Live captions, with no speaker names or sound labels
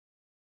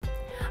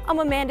I'm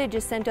Amanda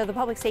Jacinto, the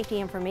Public Safety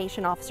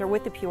Information Officer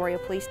with the Peoria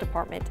Police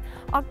Department.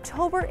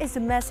 October is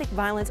Domestic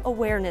Violence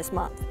Awareness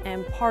Month,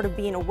 and part of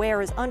being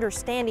aware is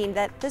understanding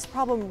that this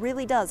problem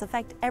really does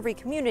affect every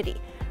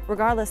community,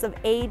 regardless of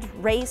age,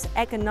 race,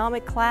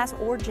 economic class,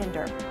 or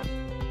gender.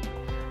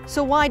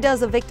 So why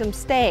does a victim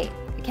stay?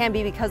 It can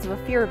be because of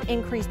a fear of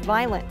increased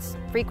violence,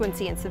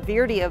 frequency and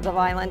severity of the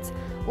violence,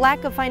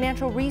 lack of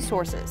financial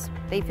resources.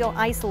 They feel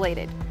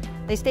isolated.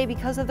 They stay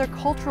because of their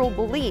cultural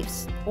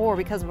beliefs or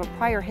because of a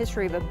prior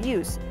history of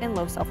abuse and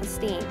low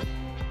self-esteem.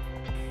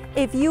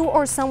 If you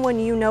or someone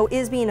you know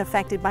is being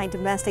affected by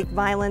domestic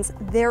violence,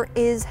 there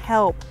is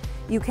help.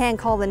 You can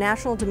call the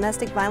National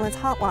Domestic Violence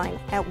Hotline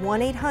at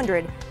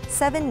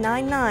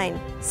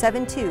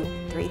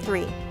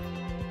 1-800-799-7233.